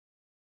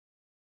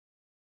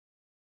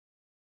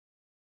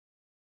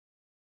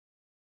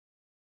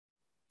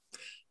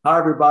Hi,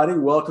 everybody.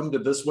 Welcome to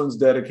This One's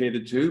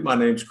Dedicated To. My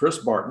name's Chris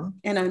Barton.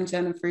 And I'm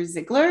Jennifer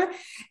Ziegler,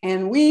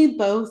 and we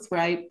both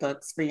write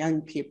books for young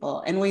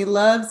people. And we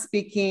love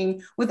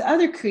speaking with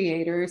other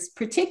creators,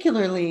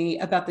 particularly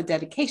about the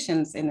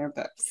dedications in their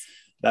books.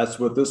 That's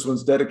what This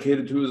One's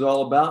Dedicated To is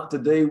all about.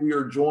 Today, we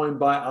are joined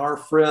by our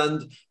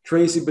friend,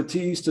 Tracey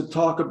Baptiste, to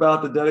talk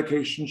about the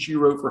dedication she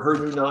wrote for her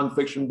new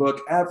nonfiction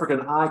book, African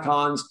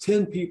Icons,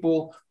 10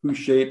 People Who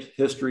Shaped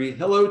History.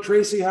 Hello,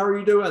 Tracey. How are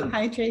you doing?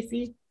 Hi,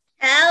 Tracey.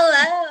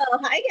 Hello.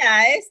 Hi,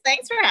 guys.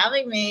 Thanks for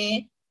having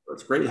me.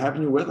 It's great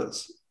having you with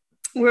us.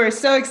 We're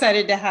so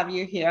excited to have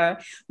you here.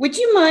 Would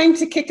you mind,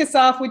 to kick us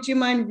off, would you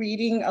mind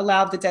reading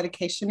aloud the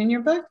dedication in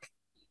your book?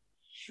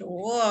 Sure,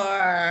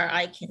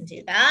 I can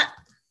do that.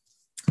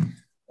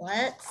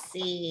 Let's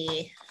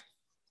see.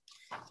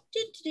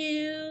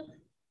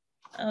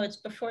 Oh, it's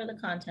before the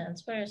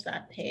contents. Where is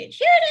that page?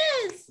 Here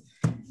it is.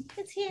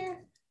 It's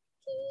here.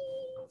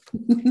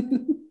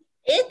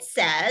 It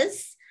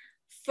says,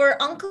 for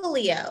Uncle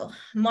Leo,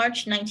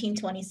 March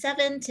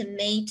 1927 to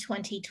May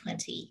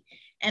 2020,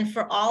 and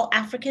for all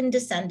African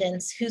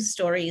descendants whose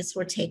stories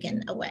were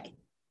taken away.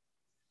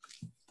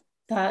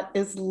 That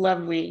is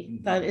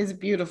lovely. That is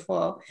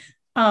beautiful.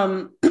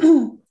 So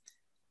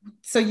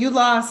you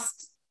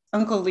lost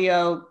Uncle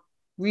Leo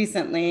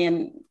recently,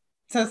 and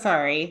so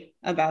sorry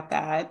about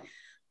that.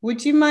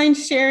 Would you mind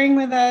sharing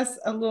with us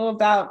a little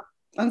about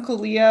Uncle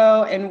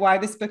Leo and why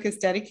this book is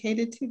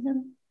dedicated to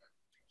him?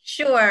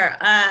 Sure.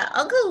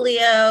 Uncle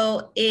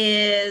Leo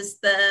was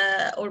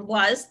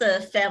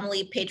the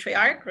family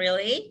patriarch,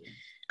 really.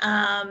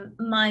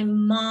 My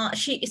mom,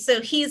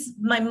 he's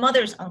my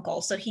mother's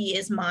uncle, so he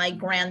is my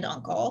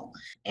granduncle.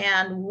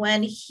 And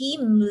when he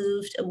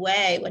moved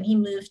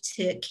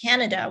to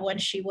Canada when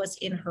she was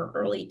in her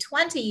early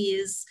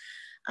 20s,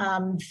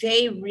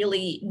 they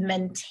really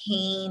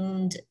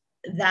maintained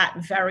that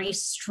very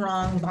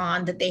strong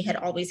bond that they had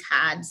always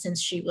had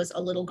since she was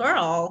a little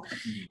girl.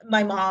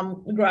 My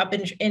mom grew up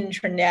in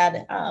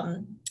Trinidad.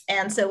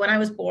 And so when I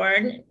was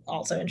born,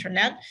 also in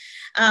Trinidad,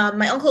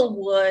 my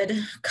uncle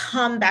would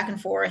come back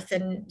and forth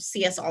and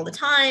see us all the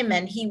time.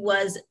 And he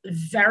was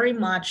very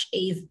much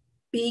a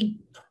big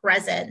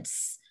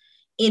presence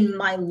in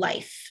my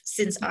life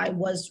since I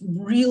was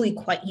really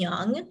quite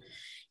young.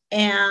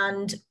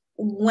 And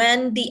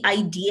when the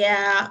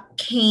idea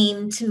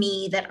came to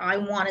me that I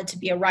wanted to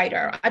be a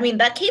writer, I mean,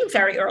 that came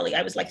very early.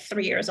 I was like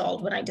 3 years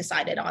old when I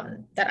decided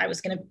that I was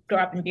going to grow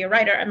up and be a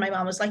writer. And my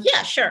mom was like,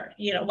 yeah, sure,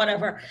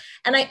 whatever.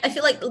 And I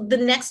feel like the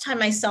next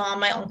time I saw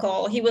my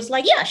uncle, he was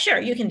like, yeah,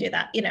 sure, you can do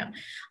that,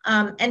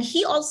 And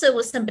he also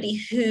was somebody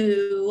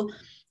who,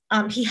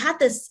 he had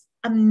this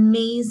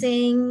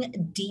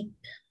amazing deep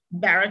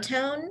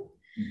baritone.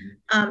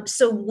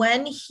 So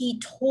when he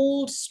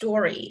told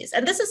stories,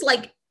 and this is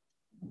like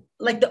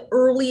the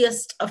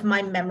earliest of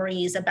my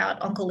memories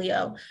about Uncle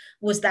Leo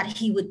was that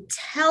he would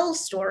tell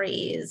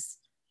stories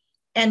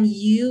and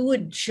you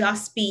would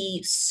just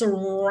be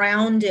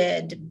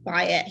surrounded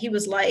by it. He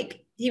was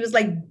like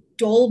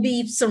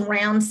Dolby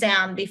surround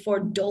sound before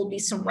Dolby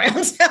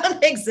surround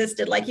sound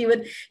existed. Like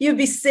you'd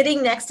be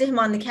sitting next to him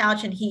on the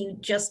couch and he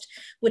just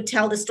would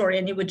tell the story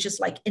and it would just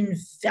like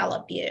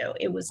envelop you.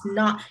 It was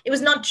not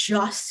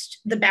just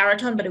the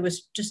baritone, but it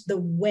was just the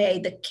way,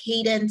 the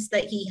cadence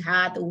that he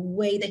had, the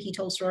way that he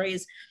told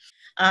stories.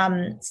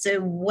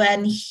 So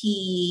when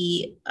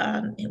he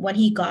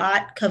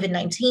got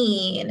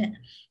COVID-19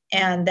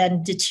 and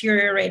then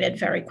deteriorated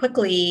very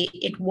quickly,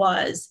 it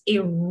was a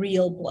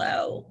real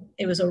blow.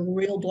 It was a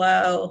real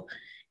blow.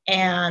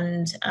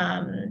 And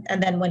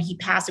then when he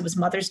passed, it was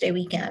Mother's Day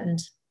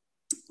weekend.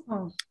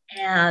 Oh.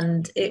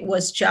 And it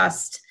was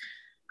just,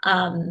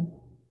 I'm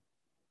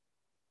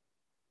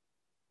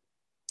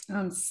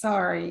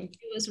sorry.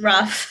 It was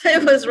rough.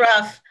 It was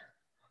rough.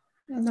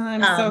 No,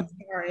 I'm so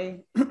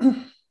sorry.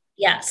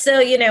 Yeah.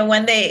 So,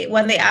 when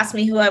they asked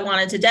me who I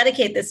wanted to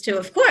dedicate this to,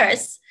 of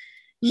course,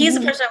 he's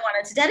the person I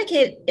wanted to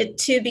dedicate it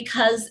to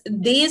because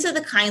these are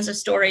the kinds of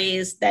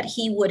stories that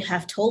he would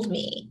have told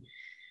me,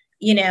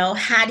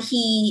 had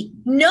he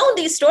known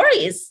these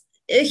stories,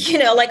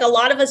 like a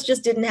lot of us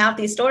just didn't have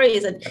these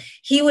stories and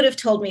he would have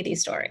told me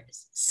these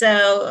stories.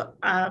 So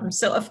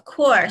of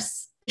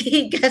course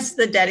he gets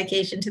the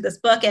dedication to this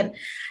book. And,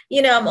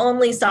 I'm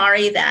only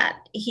sorry that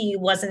he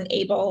wasn't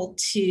able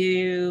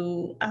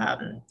to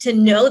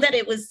know that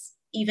it was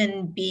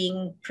even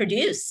being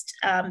produced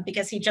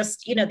because he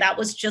just, that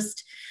was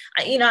just,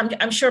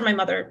 I'm sure my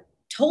mother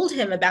told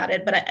him about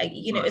it, but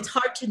it's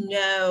hard to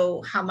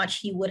know how much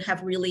he would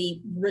have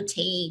really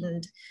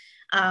retained.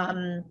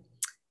 But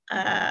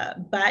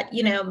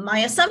my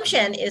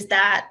assumption is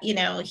that,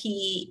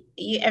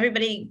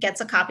 everybody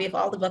gets a copy of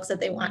all the books that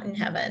they want in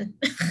heaven.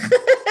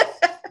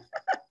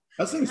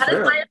 That seems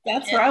fair.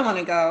 That's where I want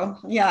to go.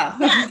 Yeah.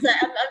 So I'm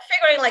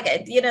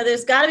figuring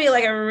there's got to be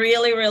like a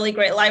really, really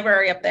great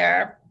library up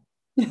there.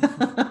 He's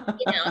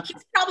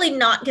probably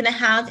not going to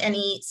have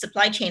any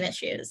supply chain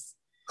issues.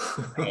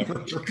 Right?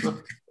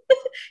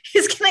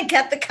 He's going to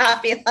get the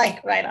copy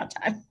like right on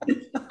time.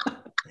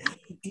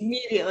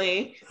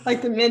 Immediately,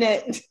 like the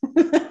minute.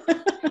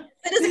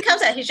 The soon as it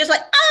comes out, he's just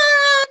like,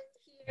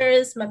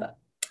 here's my book.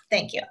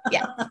 Thank you.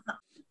 Yeah.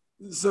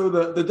 So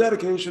the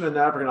dedication in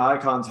African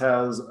Icons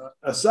has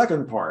a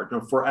second part,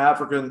 for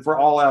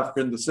all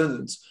African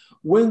descendants.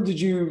 When did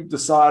you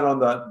decide on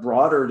that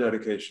broader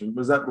dedication?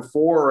 Was that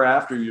before or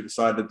after you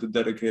decided to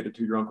dedicate it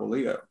to your Uncle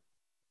Leo?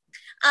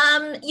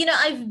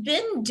 I've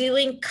been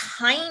doing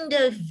kind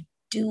of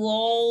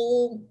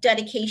dual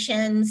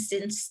dedications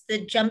since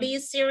the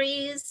Jumbies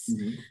series,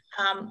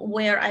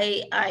 where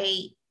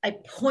I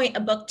point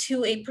a book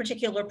to a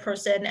particular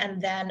person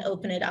and then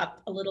open it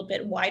up a little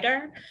bit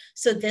wider.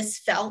 So this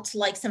felt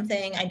like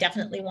something I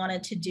definitely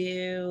wanted to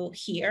do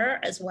here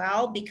as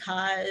well,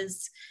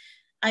 because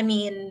I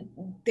mean,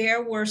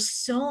 there were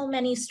so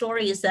many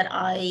stories that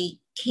I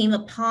came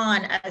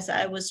upon as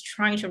I was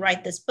trying to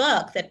write this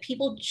book that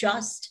people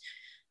just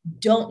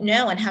don't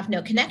know and have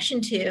no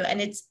connection to.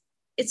 And it's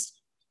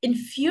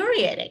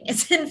infuriating.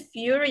 It's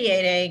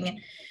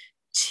infuriating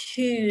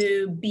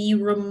to be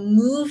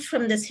removed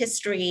from this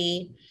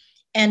history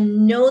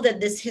and know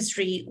that this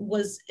history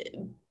was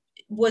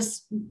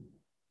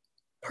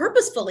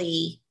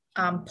purposefully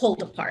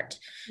pulled apart.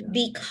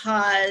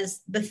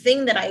 Because the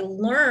thing that I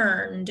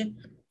learned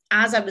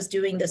as I was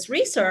doing this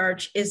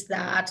research is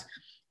that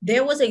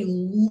there was a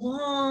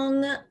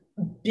long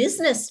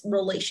business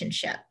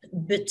relationship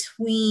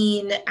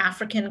between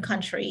African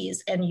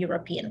countries and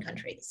European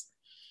countries.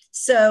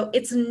 So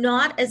it's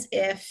not as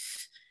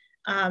if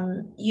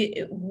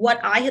what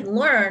I had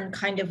learned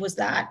kind of was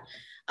that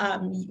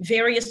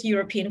various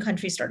European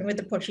countries, starting with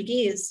the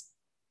Portuguese,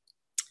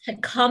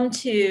 had come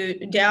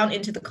down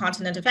into the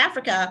continent of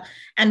Africa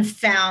and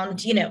found,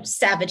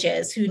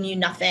 savages who knew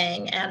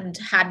nothing and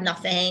had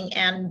nothing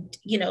and,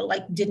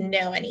 didn't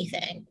know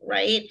anything,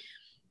 right?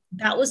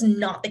 That was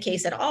not the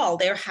case at all.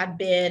 There had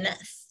been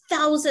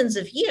thousands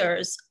of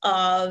years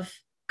of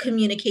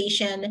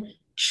communication,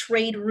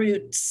 trade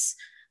routes,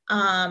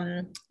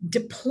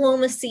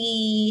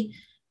 diplomacy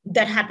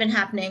that had been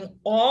happening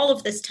all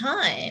of this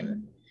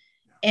time.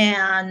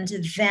 And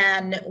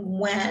then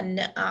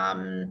when,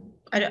 I'm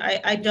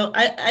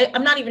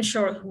not even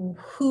sure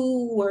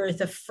who were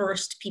the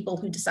first people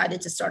who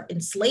decided to start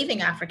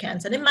enslaving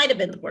Africans, and it might have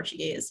been the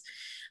Portuguese,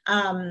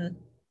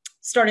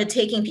 started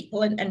taking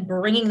people and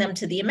bringing them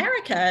to the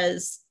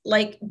Americas.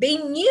 Like, they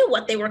knew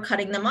what they were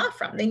cutting them off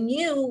from. They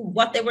knew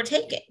what they were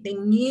taking. They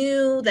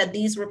knew that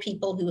these were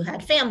people who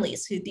had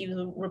families, these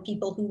were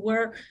people who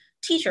were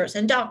teachers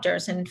and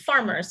doctors and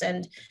farmers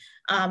and,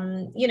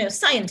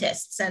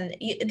 scientists, and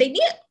they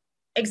knew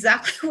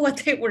exactly what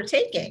they were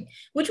taking,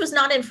 which was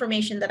not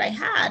information that I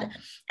had.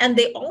 And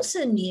they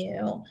also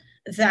knew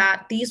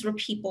that these were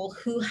people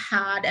who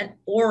had an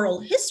oral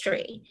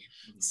history.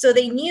 So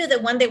they knew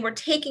that when they were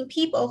taking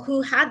people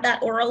who had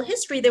that oral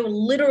history, they were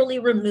literally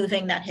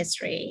removing that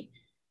history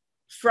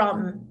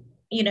from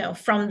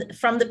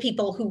the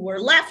people who were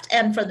left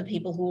and from the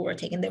people who were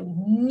taken. They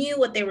knew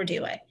what they were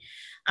doing.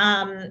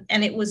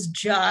 And it was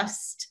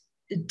just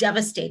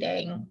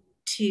devastating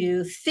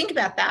to think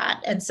about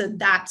that. And so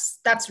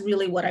that's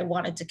really what I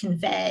wanted to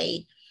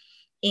convey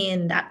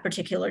in that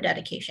particular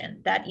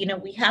dedication, that,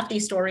 we have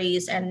these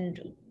stories and,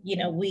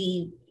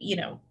 we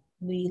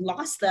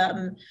lost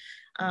them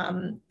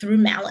through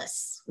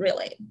malice,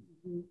 really.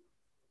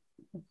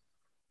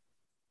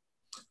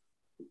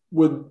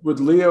 Would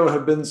Leo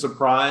have been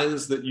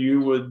surprised that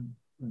you would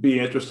be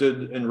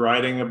interested in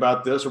writing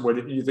about this, or what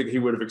do you think he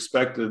would have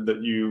expected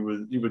that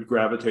you would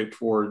gravitate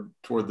toward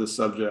this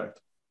subject?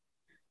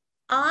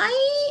 I'm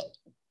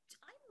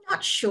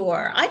not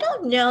sure. I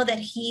don't know that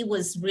he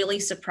was really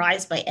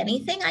surprised by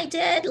anything I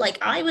did. Like,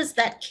 I was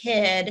that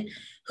kid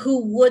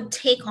who would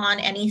take on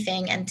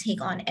anything and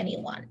take on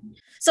anyone.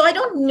 So I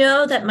don't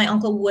know that my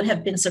uncle would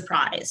have been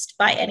surprised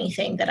by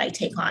anything that I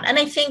take on. And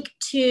I think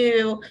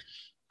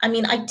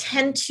I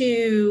tend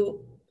to,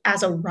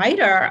 as a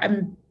writer,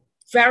 I'm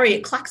very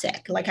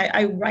eclectic. Like,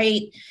 I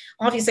write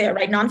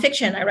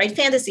nonfiction, I write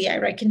fantasy, I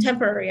write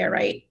contemporary, I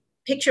write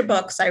picture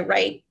books, I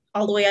write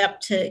all the way up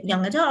to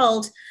young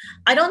adult.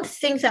 I don't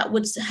think that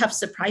would have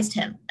surprised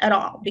him at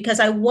all,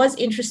 because I was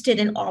interested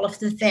in all of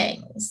the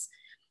things.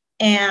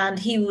 And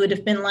he would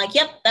have been like,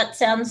 yep, that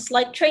sounds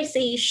like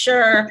Tracey.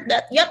 Sure.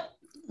 Yep.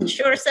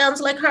 Sure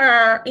sounds like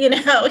her. He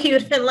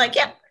would have been like,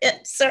 yep,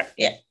 sir.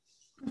 Yeah.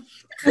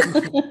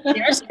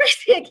 There's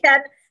Tracey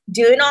again,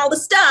 doing all the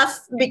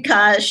stuff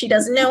because she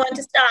doesn't know when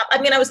to stop.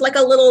 I mean, I was like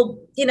a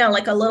little,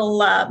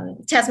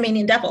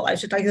 Tasmanian devil. I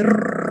was just like,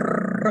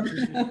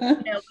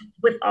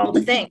 with all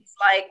the things,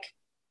 like,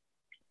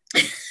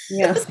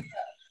 yes.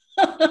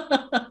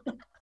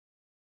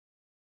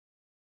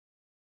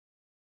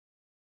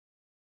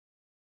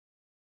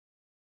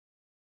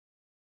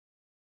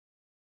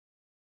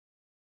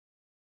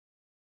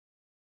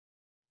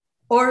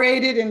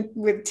 Orated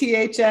with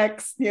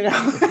THX,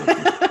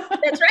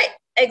 That's right.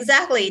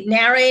 Exactly.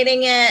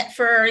 Narrating it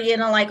for,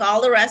 like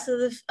all the rest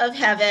of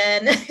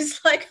heaven. It's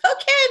like,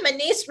 okay, my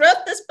niece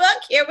wrote this book.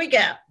 Here we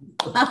go.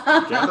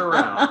 Gather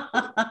around.